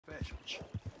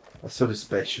O seu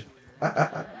special.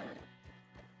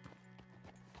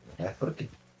 É, por quê?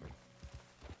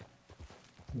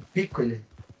 Um pico ele.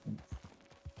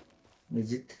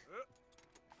 Medita.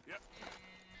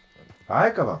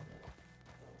 Vai, cavalo.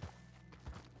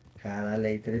 Caralho,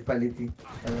 aí 3 palitos, hein?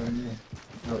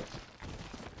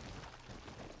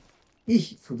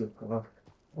 Ih, fudeu o cavalo.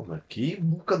 Pô, mas que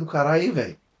buca do caralho, hein,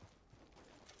 velho?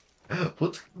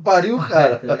 Puta que pariu,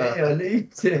 cara. Olha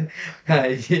isso.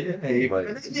 Aí,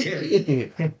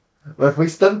 Mas foi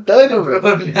instantâneo, velho.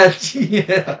 probabilidade.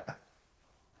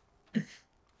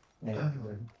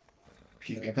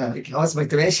 Nossa, mas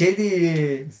também é cheio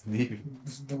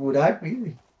de buraco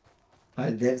ainda.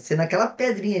 Mas deve ser naquela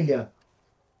pedrinha ali, ó.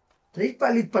 3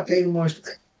 palitos pra cair no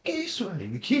monstro. Que isso,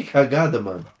 velho? Que cagada,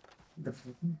 mano.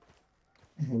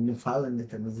 Não fala ainda,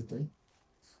 tá nos aí.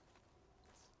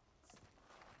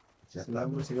 Já tá,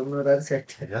 mano. Chegamos no horário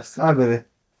certo. Já sabe, né?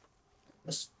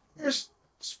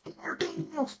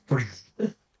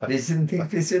 Esse não tem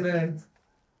impressionante.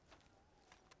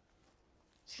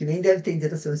 Acho que nem deve ter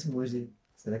interação esse monge aí.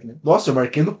 Será que não? Nossa, eu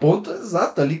marquei no ponto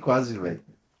exato ali, quase, velho.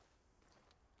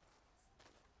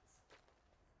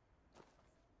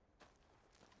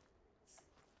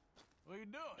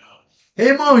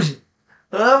 Ei, monge!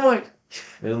 Ah, monge!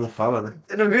 Ele não fala, né?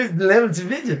 Você não viu? Lembra desse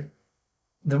vídeo?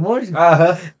 Do monge?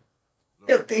 Aham.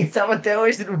 Eu tenho salvo até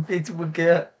hoje no Facebook.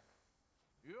 É.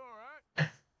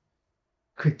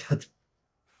 Coitado.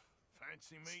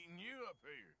 Fancy meeting you up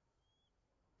here.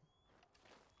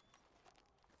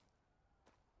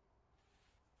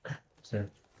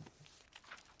 Certo.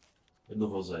 Eu não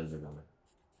vou usar ele, não, velho.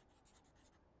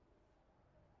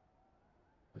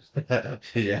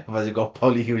 Já faz igual o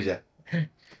Paulinho já.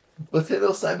 Você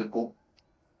não sabe com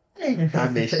quem tá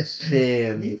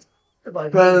mexendo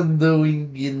quando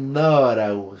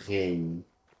ignora o rei.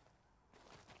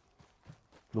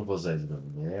 Não vou usar ele,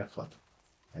 não. É foda.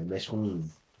 Aí mexe com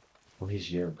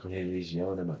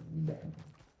religião, né, mano?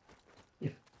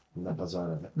 Não dá pra zoar,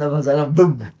 né? Dá vazar na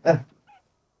bum!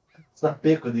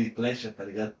 Sapeco de flecha, tá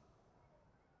ligado?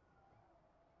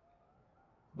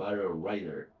 Battle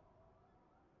Rider.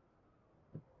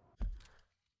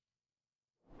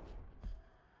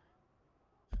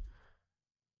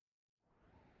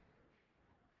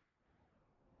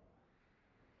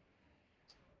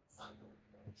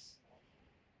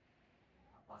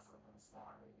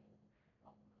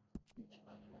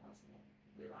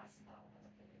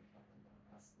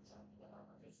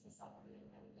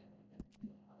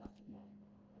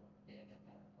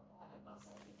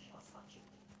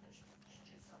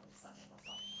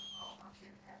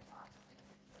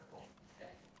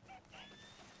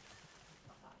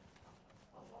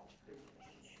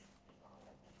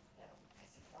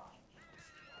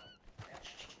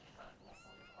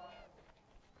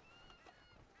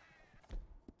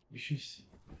 Bicho esse.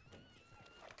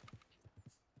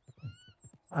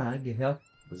 Ah, guerreiro.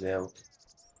 Mas é alto.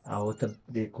 A outra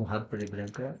com rabo preto e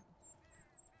branco é.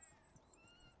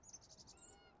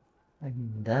 Ai,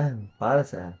 não dá, não para,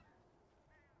 Sarah.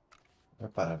 Vai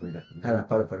parar, verdade. Ah,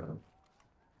 para. Para.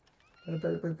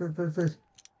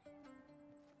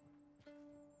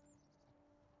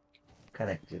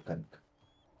 Careca. Careca.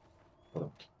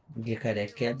 Pronto. Guia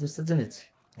careca é dos Estados Unidos.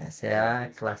 Essa é a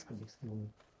clássica dos Estados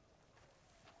Unidos.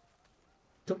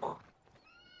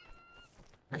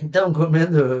 Então,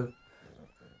 comendo.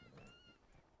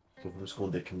 Eu vou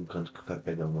esconder aqui no canto que eu quero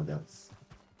pegar uma delas.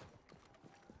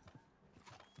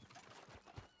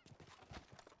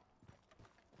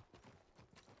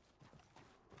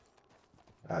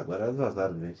 Ah, agora elas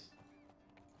vazaram de vez.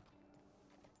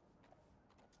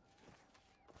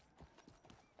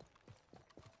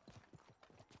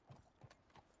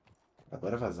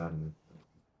 Agora vazaram, né?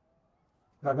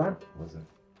 Agora? Vazaram.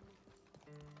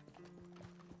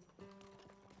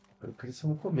 Eu queria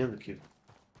só comendo aqui.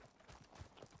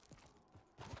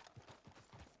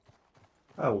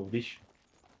 Ah, um bicho.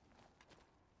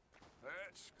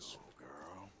 Let's go,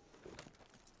 girl.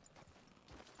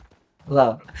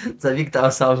 Lá, sabia que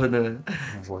tava salvo no. Um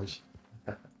monge.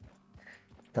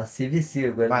 Tá CVC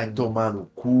agora. Vai tomar no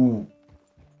cu.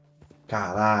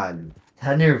 Caralho.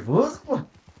 Tá nervoso, pô?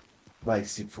 Vai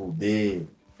se fuder.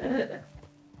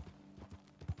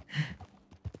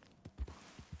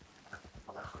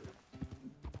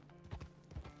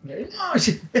 E aí,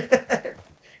 monge?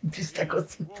 O bicho tá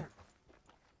coçando.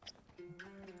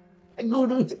 É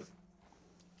guru.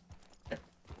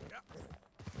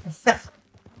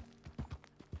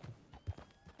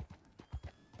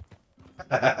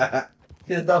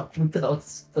 Filho da puta,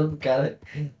 assustando o cara.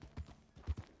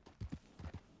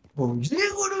 Bom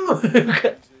dia, guru!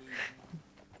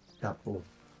 Tá, pô.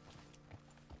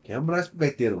 Quem é o braço pro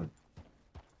gaiteiro, mano?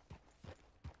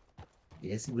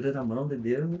 E aí segura na mão,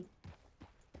 entendeu?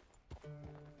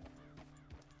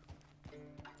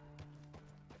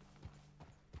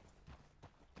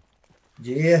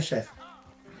 Dia, chefe.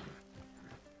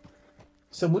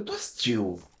 Isso é muito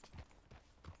hostil.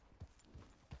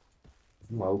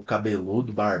 Um maluco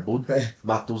cabeludo, barbudo,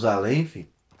 Matusalém, filho.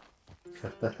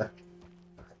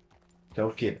 Que é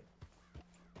o quê?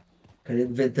 Cadê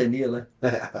do Ventania lá?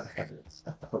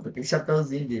 Falta aquele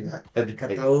chapéuzinho dele. É de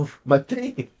Catar ovo. Mas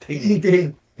tem. Tem.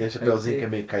 Tem um chapeuzinho que é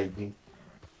meio caidinho.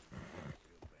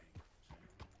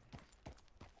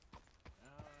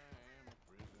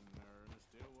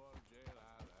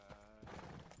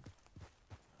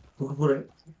 Procura.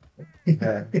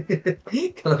 É.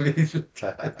 Aquela vez.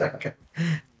 Taca.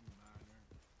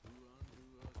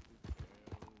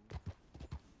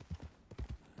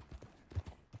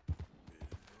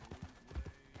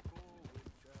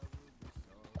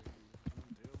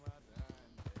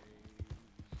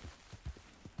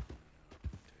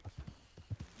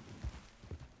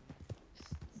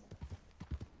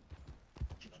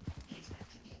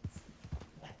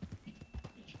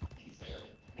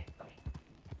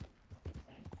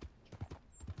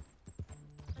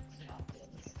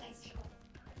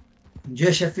 Bom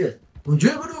dia, chefe. Bom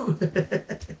dia, Bruno. Hey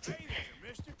there,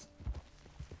 mister.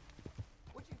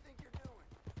 What you think you're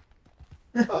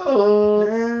doing? Oh,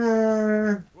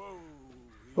 Ah,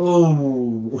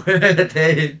 Whoa. oh.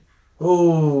 Até ele.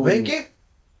 Oh. vem aqui.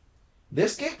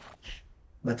 Desce aqui.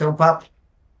 Bateu um papo.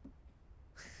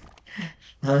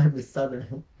 Ah, embaçada.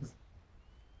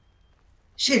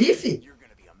 Xerife? You're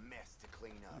gonna be a mess to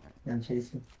clean up. Não,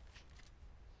 xerife.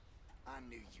 I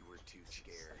knew you were too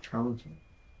scared. Calma.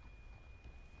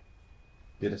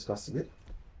 Vira as costas dele.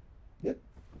 Vira.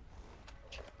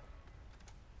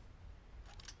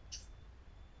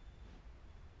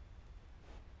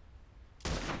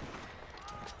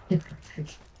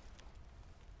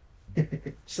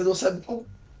 Você não sabe como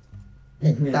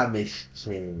tá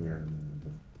mexendo.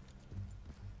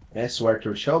 Conhece o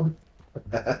Arthur Shelby?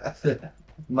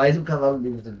 Mais um cavalo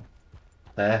livre também.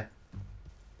 É.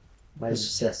 Mais Mais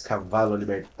sucesso. cavalo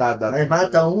libertado. Aí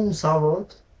mata um, salva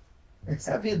outro.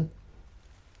 É a vida.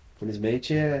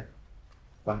 Infelizmente é.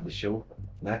 Barra de show,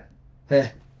 né?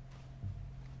 É.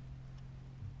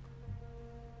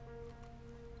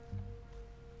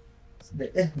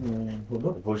 É, não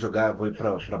rolou? Eu vou jogar, vou ir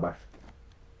pra baixo.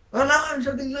 Olha lá,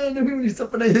 joguei lá no Rio só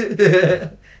pra ele.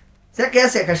 Será que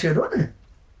essa é a cacheirona?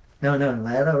 Não, não,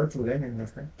 lá era outro lugar, né?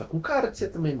 Mas Tá com cara de ser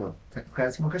também, mano. tá com o cara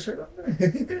de uma cacheirona.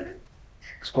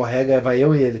 Escorrega, vai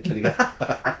eu e ele, tá ligado?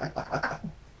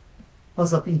 Olha o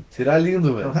sapinho. Será lindo,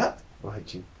 É um velho. rato? Um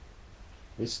ratinho.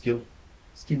 Um esquilo.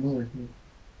 Esquilinho aqui.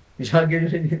 Joga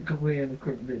ele acompanhando o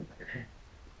corpo dele.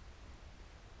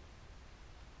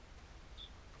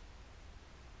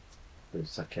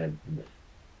 Isso aqui é.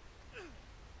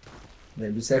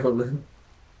 Lembra sai rolando.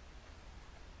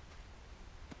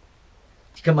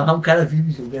 Fica amarrar um cara vivo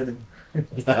jogando.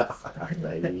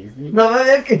 Daí. Não, mas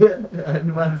é que.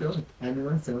 Animação.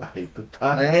 Animação. Aí tu tá.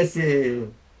 Parece.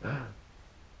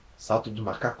 Salto de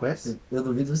macaco é esse? Eu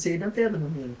duvido você ir na pedra, não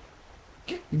mesmo.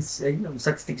 Que isso aí não.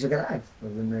 Só que você tem que jogar na água.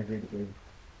 Fazendo mais verde com ele.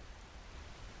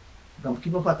 Dá um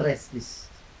pouquinho pra trás. Isso.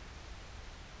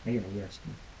 Aí, acho que.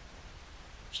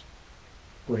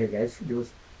 Escorregar é fudeu.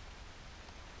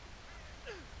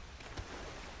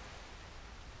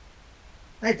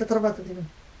 Ai, tá travado, tá travado.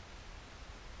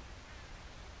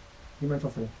 E mais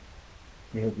pra frente.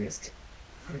 Meu Deus.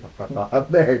 Olha a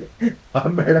merda. Olha a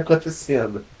merda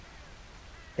acontecendo.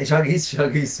 Joga isso,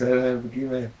 joga isso.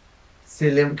 Porque, você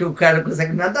lembra que o cara não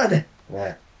consegue nadar, né?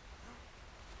 É.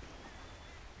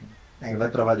 Aí, Você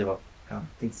vai travar de volta. calma.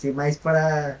 Tem que ser mais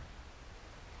para.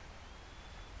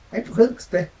 Vai empurrando com os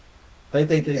pés. Tá.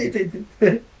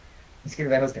 Acho que ele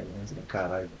vai rasgar. Vai rasgar.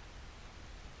 Caralho.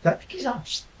 Tá, fique já.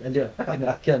 Ali, ó.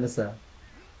 Aqui, ó, nessa.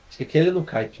 Acho que aqui ele não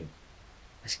cai, tio.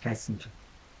 Acho que cai sim, tio.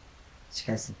 Acho que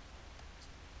cai sim.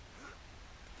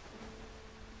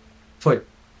 Foi.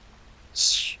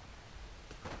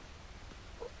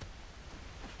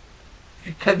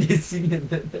 Cabecinha.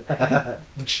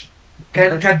 Cai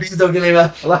na cabeça de alguém lá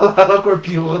embaixo. Lá o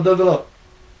corpinho, rodando lá.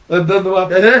 Andando lá.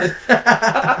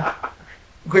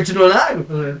 Continua na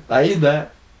água? Aí, né?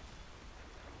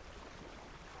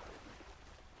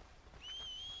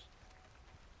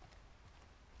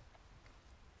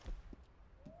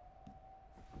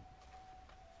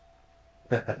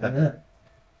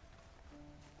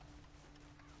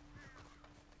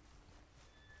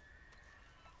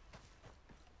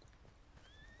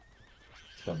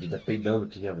 Sua vida peidando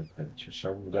aqui, né, velho? Deixa eu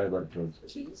achar um lugar agora pra outro.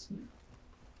 Que isso?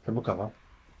 Foi meu cavalo.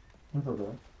 Não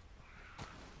rolou.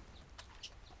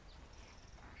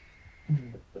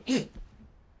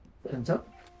 Então?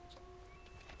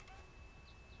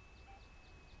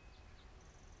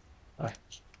 Ai,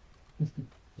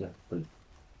 já foi.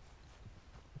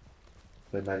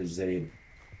 Finalizei ele.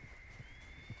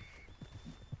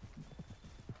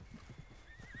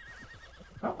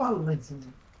 Cavalo, né?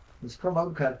 Os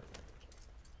cavalos, cara.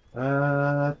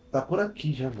 Ah, tá por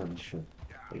aqui já, mano. Deixa eu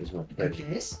pegar os O que mapas.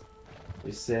 é esse?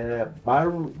 Esse é Bar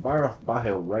of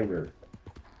Barrel Rider.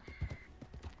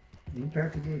 Bem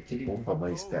perto do aquele. Opa,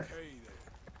 mais perto.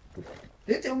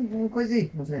 Okay Tem uma coisa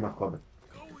aí, não sei. Uma cobra.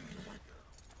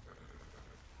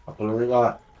 Ó, pelo menos,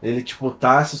 ó, ele, tipo,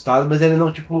 tá assustado, mas ele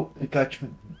não, tipo, fica, tipo,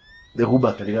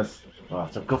 derruba, tá ligado? Ó,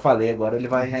 só porque eu falei, agora ele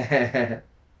vai.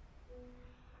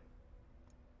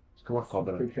 Fica uma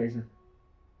cobra. Perfeito.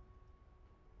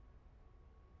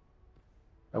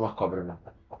 É uma cobra, né?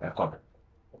 É a cobra.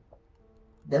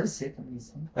 Deve ser também,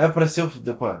 sim. É, apareceu,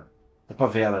 deu pra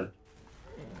ver ela ali.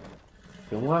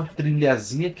 Tem uma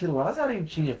trilhazinha aqui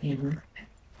lazarentinha aqui. Uhum.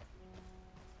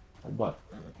 Vambora.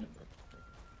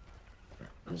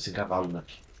 Vamos sem cavalo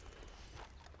daqui.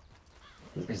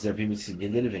 Se ele quiser vir me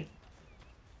seguindo, ele vem.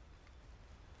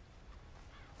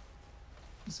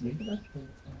 Isso bem que dá.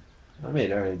 É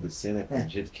melhor ele descer, né? É. Do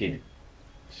jeito que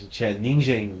a gente é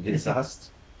ninja em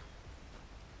desastre.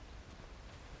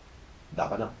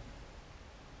 Dava não.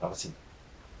 Dava sim.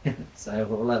 Sai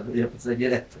rolando, ia passar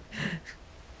direto.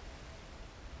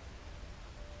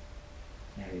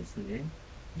 É isso aí.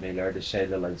 Melhor deixar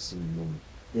ele lá em cima.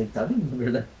 Ele tá vindo, na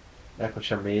verdade. É que eu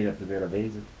chamei ele a primeira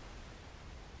vez, né?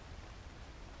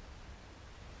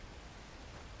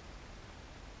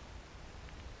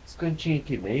 Esse cantinho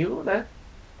aqui, meio, né?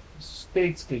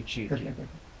 Suspeito esse cantinho aqui.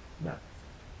 Não.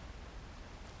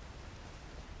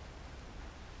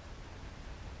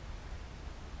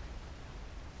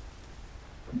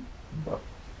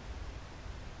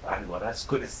 Ah, agora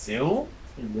escureceu.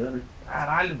 Entendeu, né?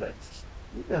 Caralho, velho.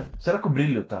 Será que o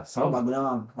brilho tá Só o salvo? bagulho é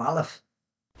uma bala.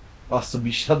 Nossa, o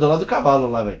bicho tá do lado do cavalo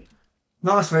lá, velho.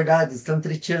 Nossa, verdade, estão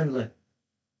treteando lá.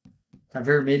 Tá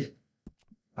vermelho.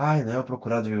 Ai, não é o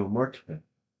procurado vivo morto, velho.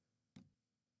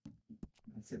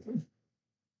 Você foi?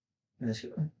 Acho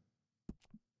que foi.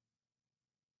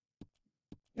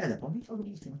 É, dá pra aumentar o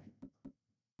bagulho também.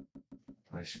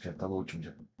 Acho que já tá no último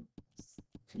já.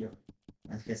 Filho,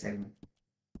 acho que é cego, né?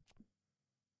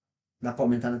 Dá pra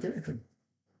aumentar na TV, cara.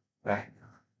 É,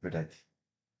 verdade.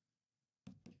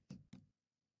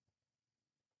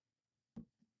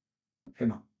 Foi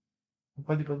mal. Não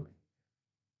pode ir pra...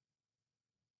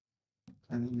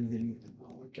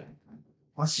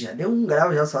 Nossa, já deu 1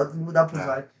 grau já só de mudar pro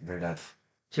usuário. Verdade.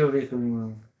 Deixa eu ver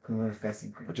como vai ficar assim.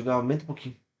 Vou te dar um aumento um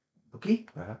pouquinho. O quê?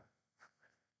 Aham.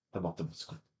 Tá bom, tá bom.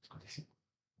 55.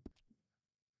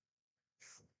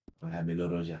 É,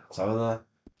 melhorou já. Só na...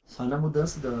 Só na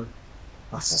mudança do.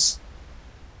 Nossa.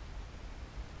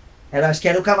 Acho que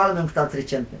era o cavalo mesmo que tava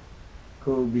treteando, cara.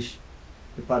 Com o bicho.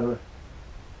 Que parou.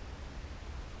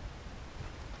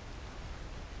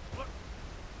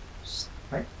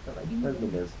 Vai, vai Mas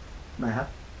beleza. mais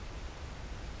rápido.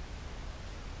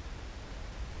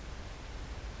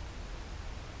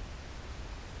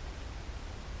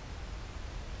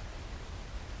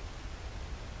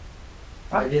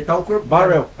 Vai ver tá o corpo.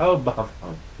 Barrel. Oh, barrel.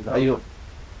 Aí eu...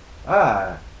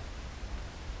 Ah,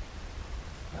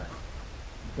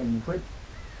 Não foi?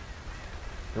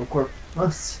 tem um corpo.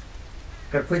 Nossa.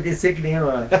 O cara foi descer que nem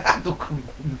uma. do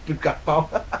pica-pau.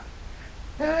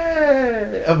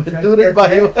 É, aventura de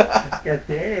barril. Acho que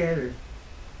até ele.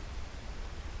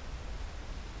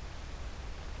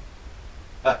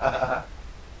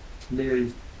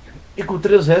 Meu,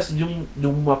 Encontrei os restos de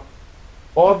uma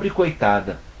pobre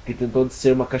coitada que tentou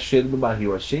descer uma cachoeira no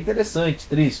barril. Achei interessante,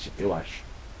 triste, eu acho.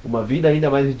 Uma vida ainda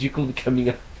mais ridícula do que a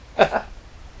minha.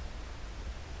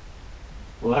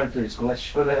 O Arthur,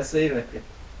 esculachou nessa aí, velho.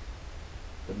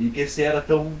 Sabia que esse era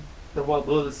tão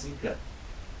maldoso assim, cara.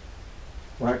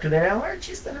 o Arthur é um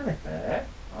artista, né, velho? É,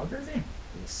 Olha o desenho.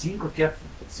 tem 5 aqui,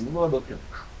 tem 5 no andor aqui,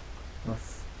 ó.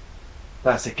 Nossa.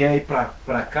 Tá, você quer ir pra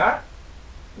cá?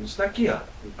 A gente tá aqui, ó.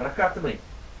 Vem pra cá também.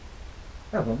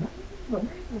 Não, vamos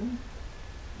aí, vamos.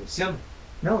 Descendo?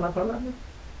 Não, lá pra lá, né?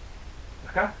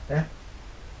 Pra cá? É.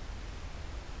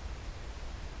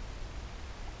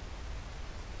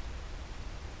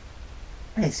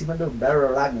 É, em cima do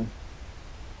Barrel Lago.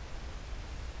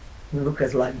 No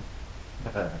Lucas Lago.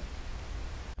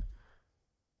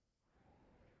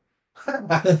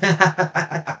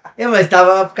 Mas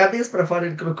tava a cabeça pra fora,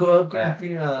 ele colocou a É.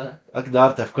 corpinha. Olha que da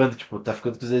hora, tá ficando, tipo, tá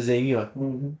ficando com os desenhos, ó.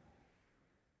 Uhum.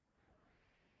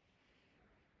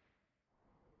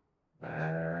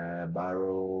 É,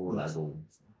 Barrow Lagoon.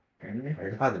 Carne, né?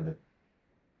 Verdade, velho.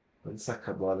 Onde essa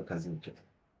cabola, casinha aqui?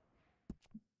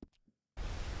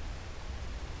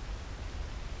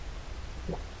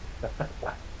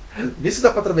 Vê se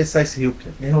dá pra atravessar esse rio,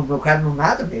 cara. O cara não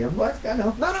nada, velho. Eu não gosto de ficar,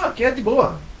 não. Não, aqui é de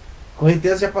boa.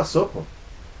 Correnteza já passou, pô.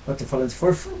 Eu tô falando se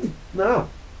for fundo. Não.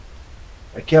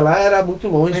 Aquela lá era muito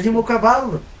longe. Mas e o meu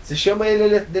cavalo? Você chama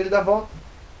ele dá volta.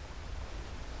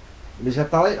 Ele já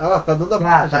tá lá. Ah, lá, tá dando a Ah,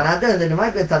 volta tá já. nadando, ele não vai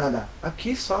aguentar nadar.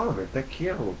 Aqui só, velho. Tá aqui,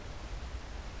 ó.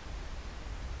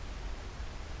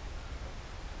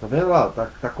 Tá vendo lá?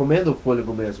 Tá comendo o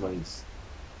fôlego mesmo aí.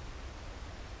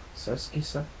 Só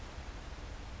esqueça.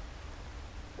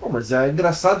 Pô, mas é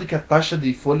engraçado que a taxa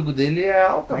de fôlego dele é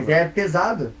alta, Mas mano. é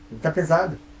pesado. Ele tá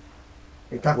pesado.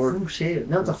 Ele tá Gordo. full cheio.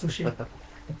 Não, tá full cheio.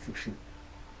 Full cheio.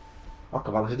 Ó, o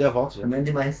cavalo já deu a volta já. Comendo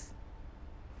demais.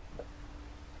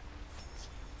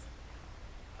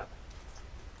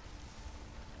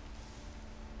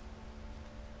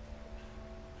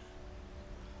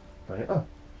 Tá vendo? Ah,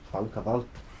 fala o cavalo.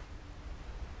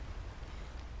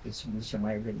 Deixa eu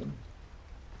chamar ele ali.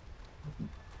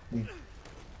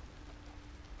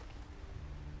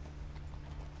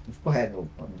 Escorrega,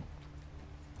 opa.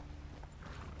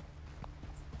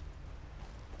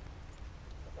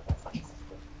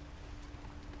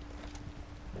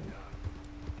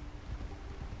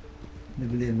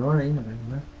 Neblinou ainda, velho,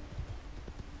 né?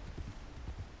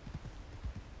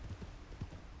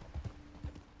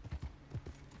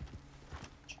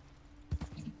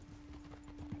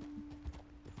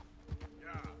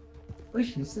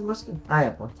 Oxe, esse negócio aqui. Ah, é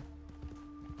a porta.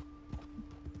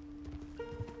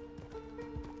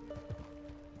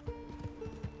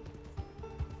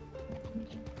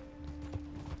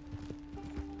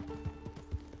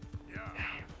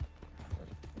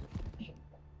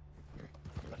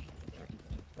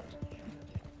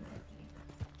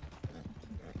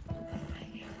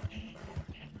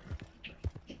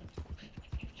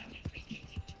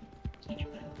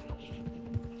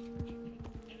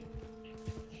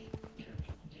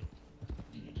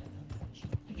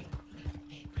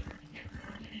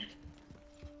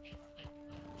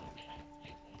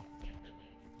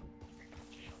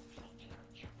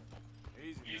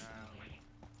 Easy now.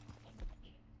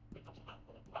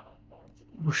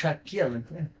 Puxar aqui, ela.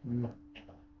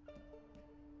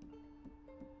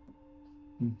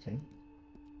 Não sei.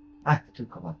 Ah, tudo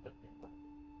cavalo.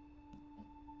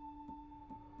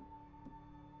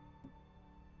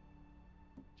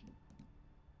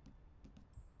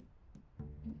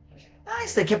 Ah,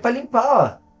 isso daqui é pra limpar,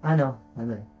 ó. Ah, não.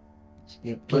 Nada a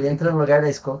ver. Porque ele entra no lugar da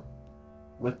escola.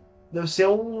 Mas deve ser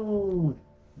um.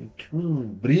 Tipo um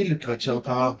brilho que vai tirar no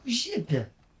cavalo. Jeep.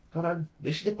 Caralho,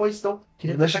 deixa depois então.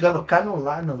 Queria Não é chegando. colocar no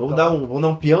lá, no Vamos dar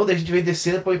um peão, daí a gente vem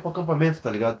descendo e depois ir pro acampamento,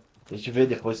 tá ligado? A gente vê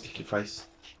depois o que faz.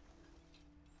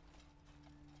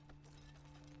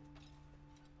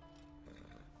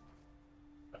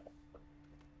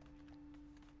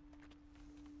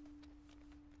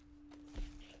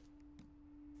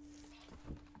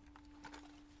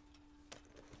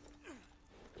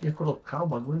 Queria colocar o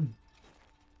bagulho.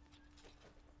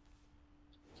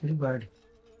 Que ele guarda.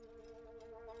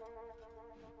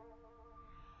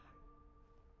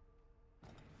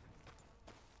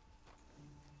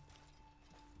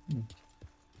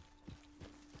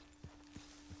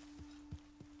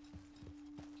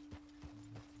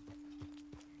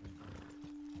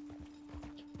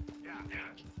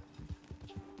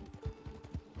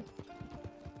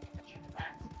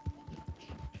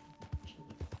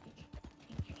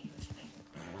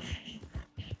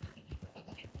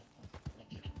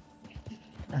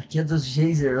 Aqui é dos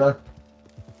Geyser, ó.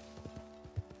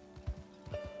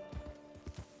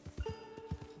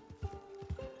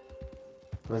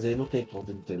 Mas aí não tem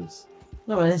ponto de interesse.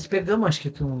 Não, mas nós pegamos, acho que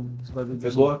aqui uns bagulhos.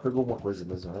 Pegou alguma coisa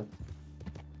mesmo, né?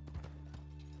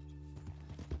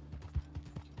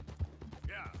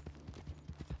 Yeah.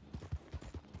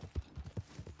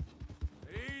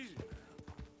 Easy.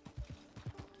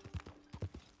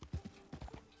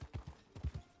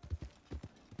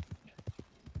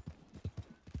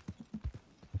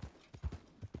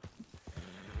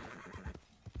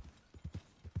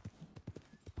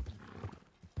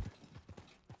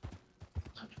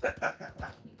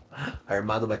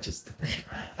 Armado Batista.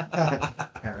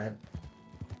 Caralho.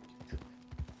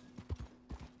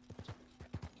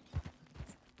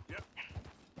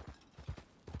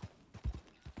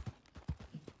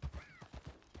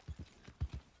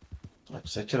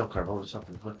 Você tirar o carvão só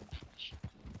por favor.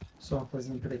 Só uma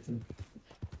coisinha pretinha.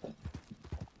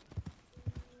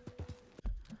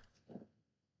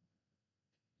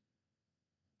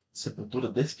 Sepultura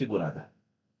desfigurada.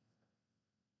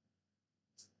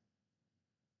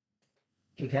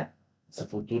 O que é?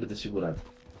 Sepultura desfigurada.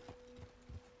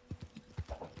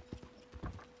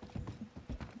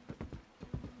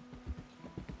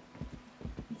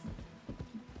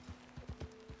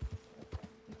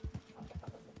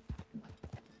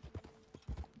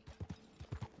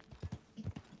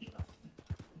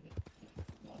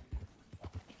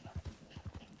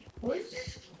 Oi.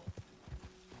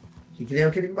 Que queria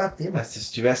eu queria me bater, Mas mas.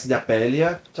 se tivesse de a pé, ele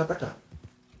ia te atacar.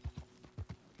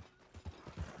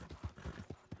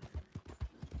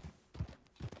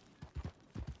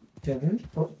 Já viu?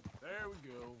 Oh, There we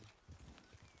go.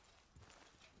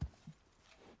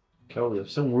 Que é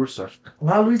deve ser um urso, acho.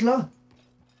 lá a luz lá.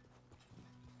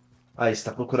 Ah, você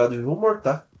tá procurado vivo ou morto,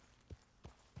 tá?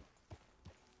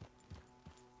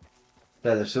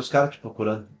 É, deve ser os caras te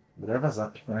procurando. Melhor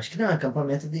vazar. Eu acho que não, é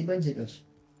acampamento de bandidos.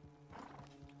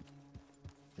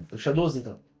 Puxa 12,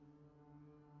 então.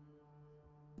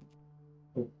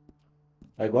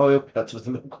 É igual eu, pirata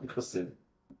do mesmo com você.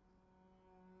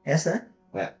 Essa, né?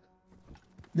 É,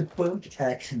 The Pump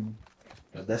Action.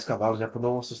 é 10 cavalos já pra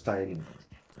não assustar ele.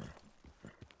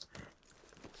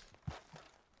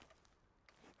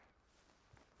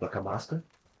 Troca a máscara.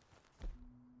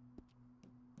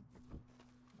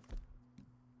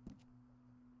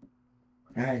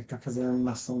 Ah, ele tá fazendo a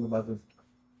animação do bagulho.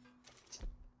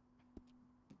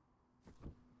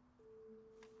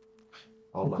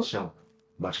 Ó, o machão.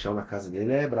 O machão na casa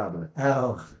dele é brabo, né? Ah,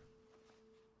 ó.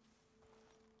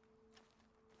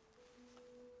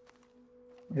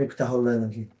 Vê o que tá rolando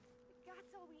aqui.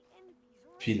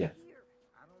 Filha.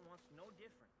 I don't want no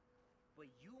different. But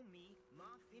you, me, Ma,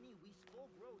 Finny, we spoke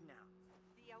road now.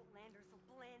 The Outlanders will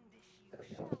blandish you.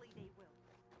 Surely they will.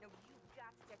 Now you've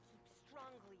got to keep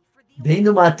strongly for the Bem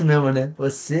no mato mesmo, né?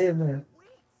 Você, mano.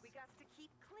 Wait, we got to keep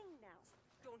clean now,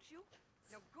 don't you?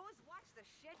 Now goes watch the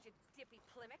shed, you dippy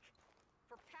plimick.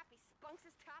 For Pappy spunks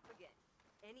his top again.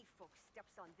 Any folk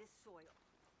steps on this soil,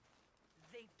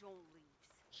 they don't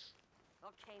leaves.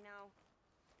 Okay now?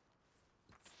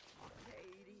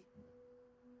 Katie.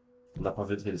 Não dá pra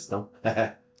ver onde eles estão.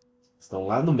 Estão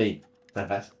lá no meio.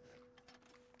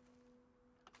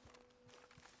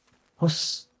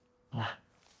 Nossa. Lá.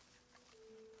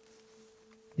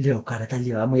 Ali, ó, o cara tá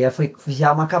ali, ó. A mulher foi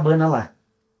vigiar uma cabana lá,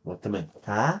 Eu também.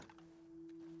 tá?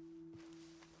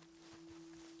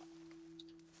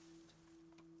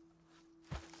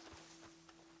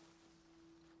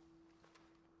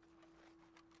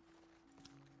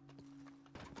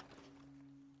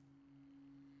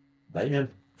 Daí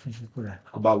mesmo. Fui procurar.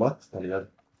 Com o balote, tá ligado?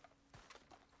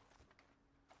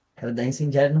 Quero dar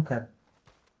incendiário no cara.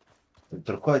 Ele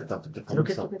trocou então, tem que ter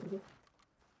Troquei, condição. troquei, troquei.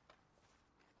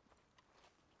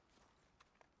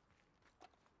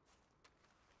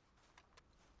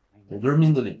 Tô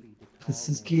dormindo ali.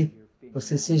 Preciso que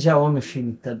você seja homem,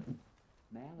 filho. Tá?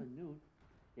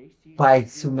 Pai,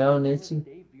 se o Melnit.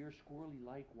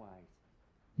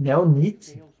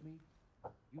 Melnit?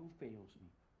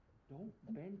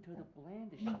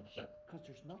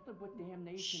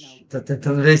 Tô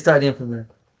tentando ver a historinha primeiro.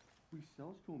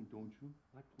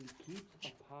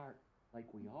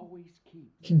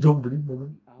 Que dobrida,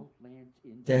 né?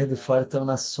 Terra de fora estão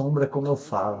na sombra, como eu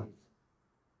falo.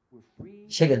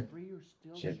 Chega.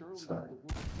 Chega, sai.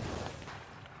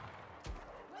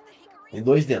 Tem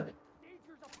dois dentro.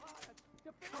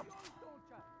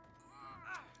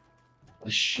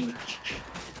 Ixi.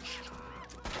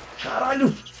 Caralho!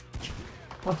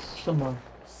 Nossa, mano.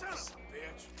 Son of a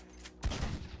bitch.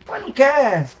 Mas não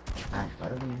quer. Ai,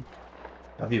 para mim.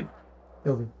 Tá vivo?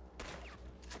 Eu vi.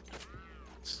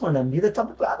 Mano, a mira tá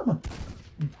bugada, mano.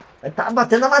 Vai tá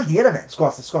batendo na madeira, velho. As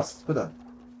costas, cuidado.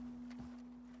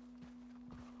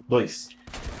 2.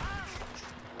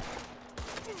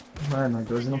 Mano, a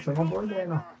 12 não foi uma boa ideia,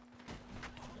 não.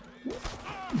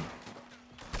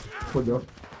 Fodeu.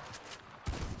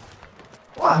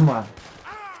 Ué, mano.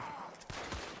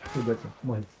 Fodeu aqui,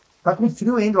 morri. Tá com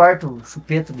frio ainda o Arthur,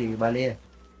 chupeto de baleia.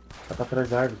 Tá pra trás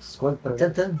da árvore. Esconde Tá pra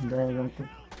trás. tentando.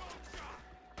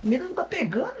 A mira não tá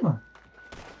pegando, mano.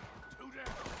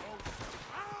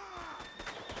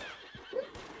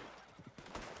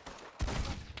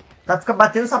 Tá ficar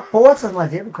batendo essa porra dessas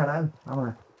madeiras do caralho. Vamos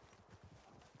lá.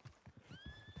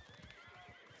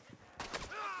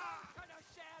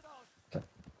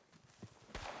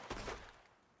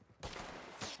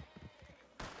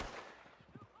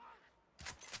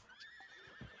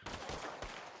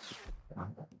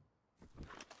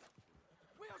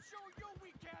 We'll show you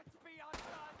we can't be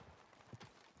undone.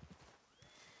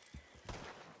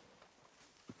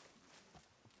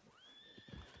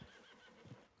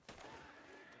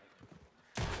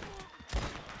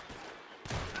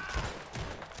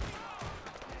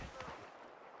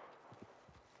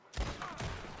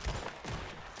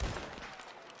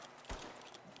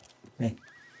 Vem.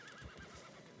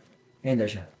 Ainda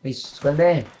já. Isso, esconde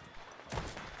aí.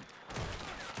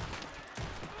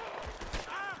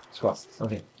 As costas.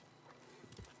 Ok.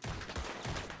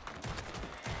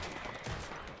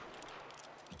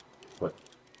 Foi.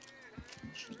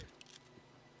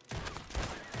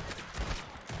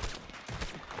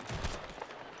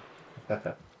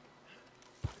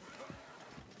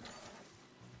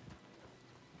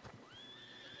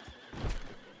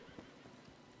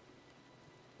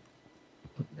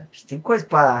 Tem coisa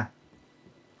pra...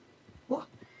 Pô.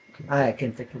 Ah, é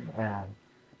quem tá aqui. Ah,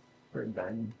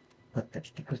 verdade. Puta,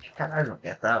 que tem coisa de caralho.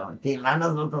 Tem lá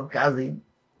nas outras casas aí.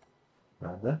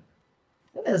 Nada.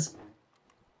 Beleza.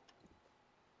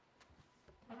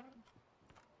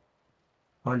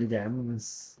 Olha de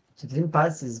armas. Tinha que limpar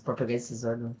esses pra pegar esses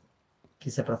órgãos. Que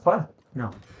isso é pra fora?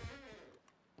 Não.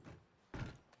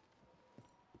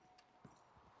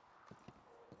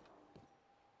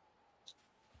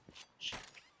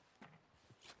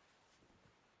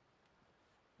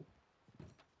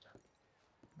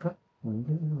 Opa,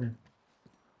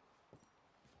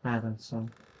 ah, não, só.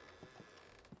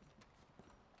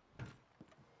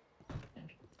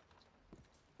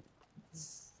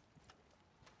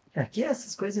 Aqui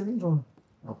essas coisas eu nem vou.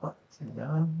 Opa,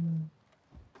 legal.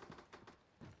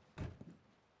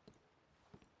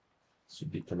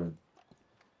 Subir também.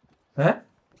 Hã?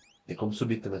 Tem como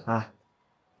subir também. Ah,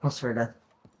 nossa, verdade.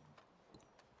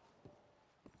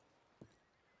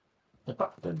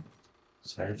 Opa,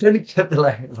 Certo. Tony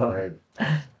Capilar. Certo.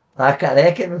 Tá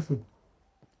careca, meu filho.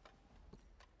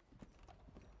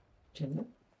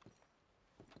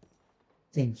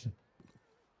 Entendi.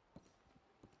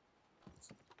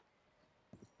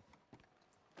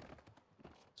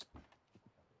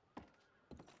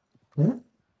 Hã?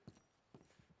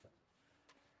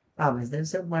 Ah, mas deve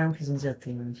ser uma arma que a gente já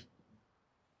tem hoje.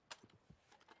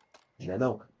 Já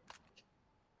não.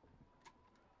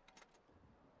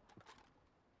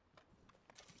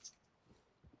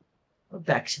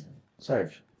 Protection.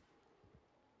 Certo.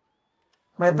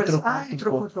 Mas Não parece... trocou, Ah, ele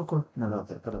trocou. trocou. Não, Não, não.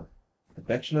 troca não.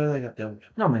 Repete, né? Já temos.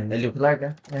 Não, mas ele Ele-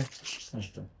 larga. É.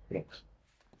 Então. Pronto.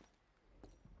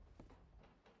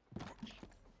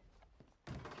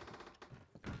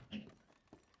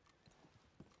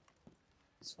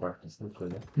 Esse quarto não foi,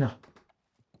 né? Não.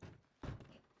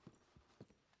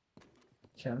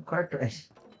 Tinha no quarto.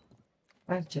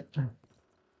 Ah, tinha...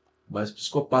 Mas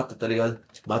psicopata, tá ligado?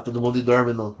 Mata todo mundo e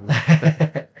dorme no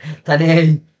Tá nem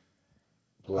aí.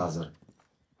 Lázaro.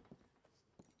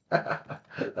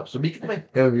 Dá pra subir aqui também.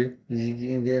 Eu vi.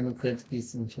 Vi no canto que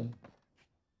isso não tinha.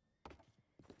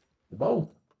 É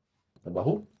baú. É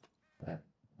baú?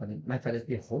 Mas parece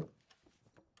que errou.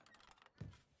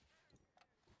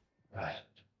 Ai,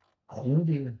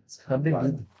 Onde? Só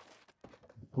bebida.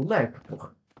 Pular,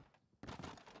 porra.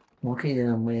 Bom que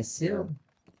amanheceu.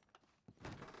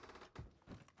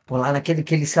 Vou lá naquele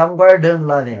que eles estavam guardando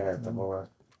lá, velho. tá bom lá.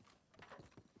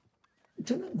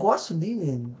 Tem um negócio ali.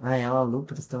 Ah, é uma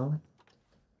lupa, eles estão.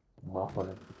 Mapa,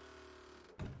 né?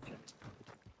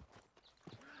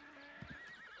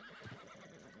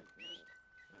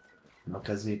 Uma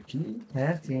casinha aqui.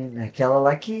 É, tem aquela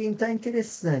lá que tá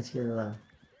interessante. Aquela lá.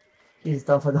 Que eles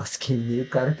estavam fazendo umas queimadas e o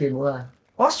cara queimou lá.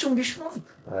 Nossa, tinha um bicho novo.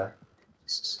 É.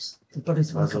 Não parou em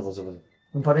cima da Vazou, casa? vazou.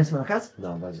 Não parou em cima da casa?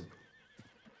 Não, vazou.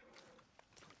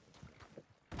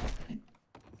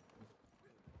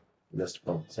 Desce de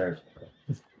pão, certo?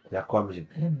 Já come,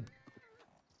 gente.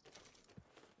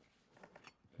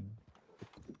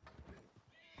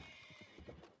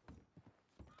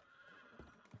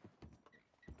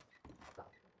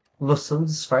 Loção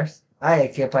de disfarce. Ah, é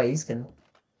que é pra isca, né?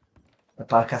 É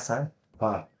pra caçar.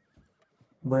 Pá.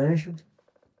 Banjo.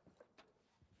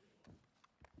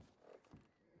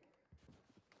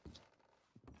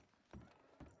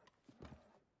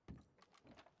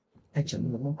 É, tinha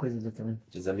alguma coisa ali também.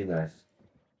 Examinar.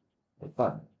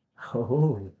 Opa.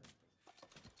 Oh.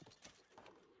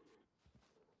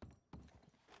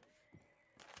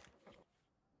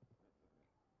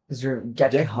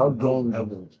 Jack Hogg.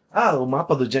 Ah, o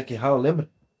mapa do Jack Hall, lembra?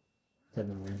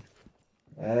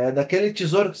 É daquele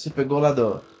tesouro que você pegou lá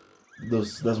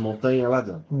das montanhas lá.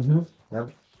 Uhum.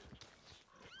 Lembra?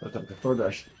 Todo,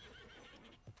 acho.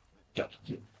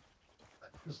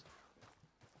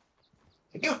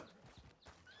 Aqui, ó.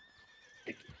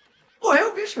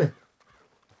 Morreu o bicho, velho.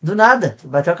 Do nada.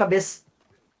 Bateu a cabeça.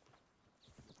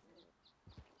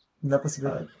 Não dá pra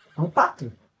segurar. É um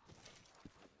pato.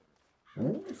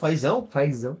 Fazão.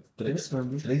 Fazão. Três, Isso, meu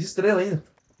bicho. 3 estrelas ainda.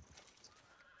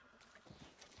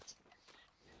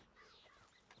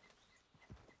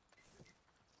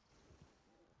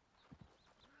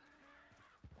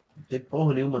 Não tem porra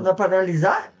Não nenhuma. dá pra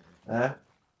analisar? É.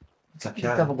 O que eu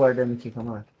Saquear. tava guardando aqui,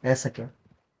 calma lá. Essa aqui, ó.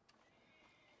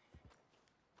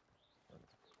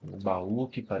 Um baú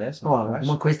que parece. Ó,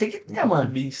 alguma coisa tem que ter, mano.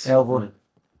 Subir em É, cima, eu vou. mano.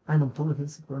 Ai, não pula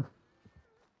esse plano.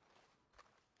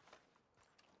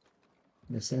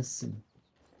 Deve ser assim.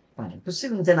 Ah, é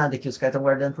impossível não ter nada aqui. Os caras estão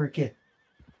guardando por quê?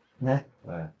 Né?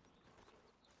 É.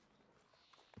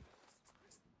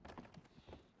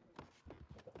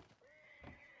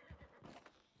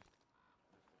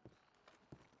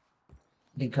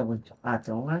 Brinca muito. Ah,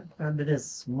 então,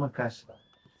 beleza. Uma caixa.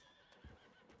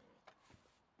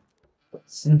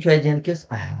 Se não tiver dinheiro que eu...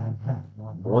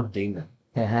 Boa tenda.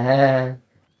 É.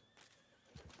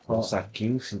 Um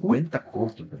saquinho, 50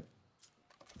 conto, velho.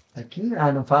 Aqui?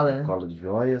 Ah, não fala, né? Cola de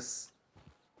joias.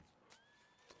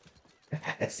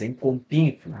 É sem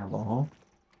compinho, filho. Ah, bom.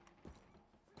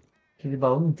 Aquele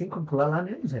baú não tem como pular lá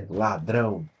mesmo, velho.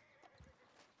 Ladrão.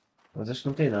 Mas acho que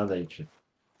não tem nada aí, tio.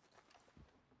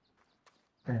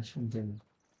 Acho que não tem.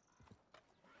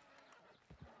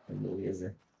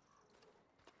 Beleza.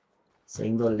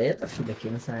 Sem doleta, filho, aqui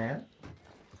nessa era.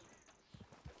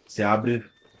 Você abre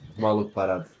o maluco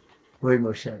parado. Oi,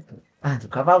 meu chefe. Ah, tem o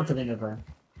cavalo também agora.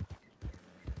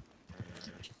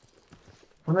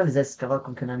 Vamos analisar esse cavalo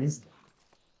como que analisa.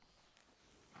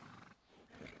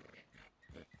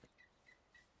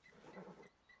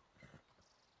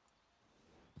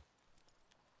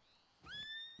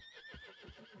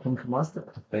 Como que mostra?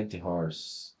 Paint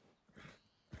Horse.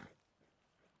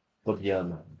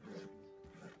 Tobiana.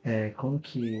 É, como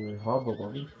que rouba o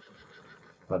bagulho?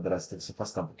 O padrasto tem que se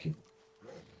afastar um pouquinho.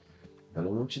 Ela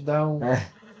não te dá um.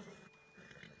 É,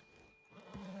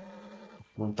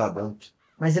 Não tá dando.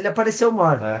 mas ele apareceu uma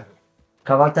hora. É. O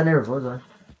cavalo tá nervoso, né?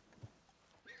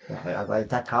 Agora ele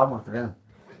tá calmo, tá vendo?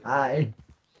 Ah, ele.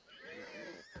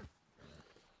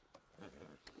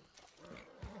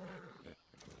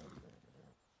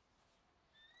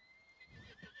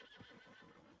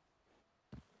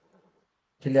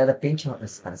 Que ele era pente.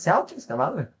 Parece alto esse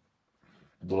cavalo, velho.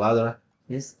 Do lado, né?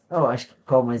 Isso. Oh, acho que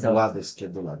qual mais Do alto? lado, esse aqui é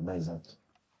do lado, mais alto.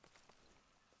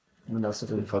 Não dá o seu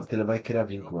Ele fala que ele vai criar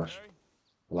vínculo, eu acho.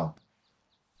 Lá.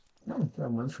 Não, pelo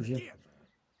amor de fugir.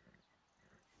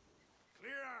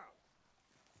 Clear out.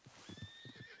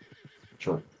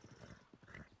 Show.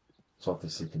 Solta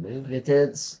esse aqui também. Podia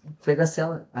ter pego a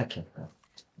cela. Aqui, ó.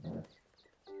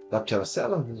 Dá pra tirar a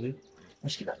cela? Não sei.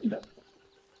 Acho que dá, não dá.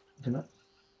 Não?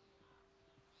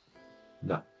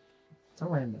 Não. Então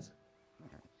vai mesmo.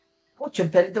 Pô, tinha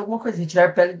pele de alguma coisa.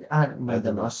 Retirar pele. Ah, mas É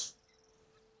da da nossa.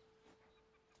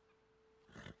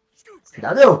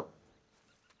 Cuidado!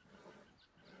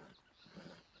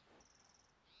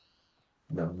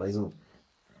 Não, mais um.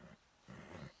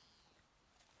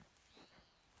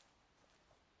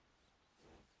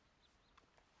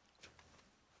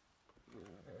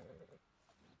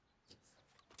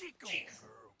 Get going,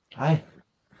 girl. Ai,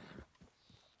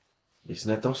 Esse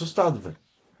não é tão assustado, velho.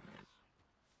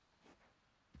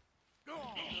 Go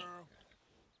on, girl.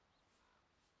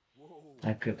 Whoa.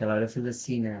 aquela hora eu fiz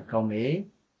assim, né?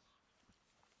 Acalmei.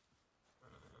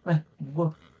 Ué,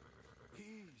 bugou.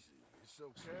 Easy. It's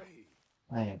okay.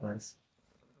 Ai, agora sim.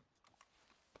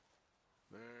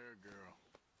 There, girl.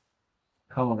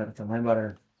 Calma, garota. Vai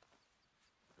embora.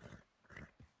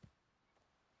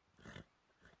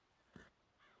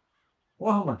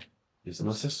 Porra, mano. Esse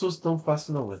não se assusta tão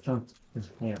fácil, não, velho. Pronto.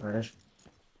 Agora acho.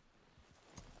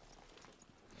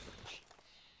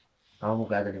 Dá uma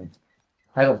bugada ali.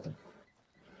 Vai, garota.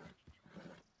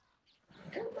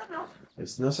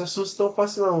 Esse não se assusta tão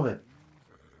fácil, não, velho.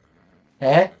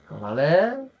 É, cavalo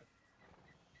é.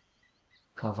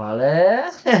 Cavalo é.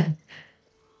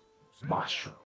 Baixo.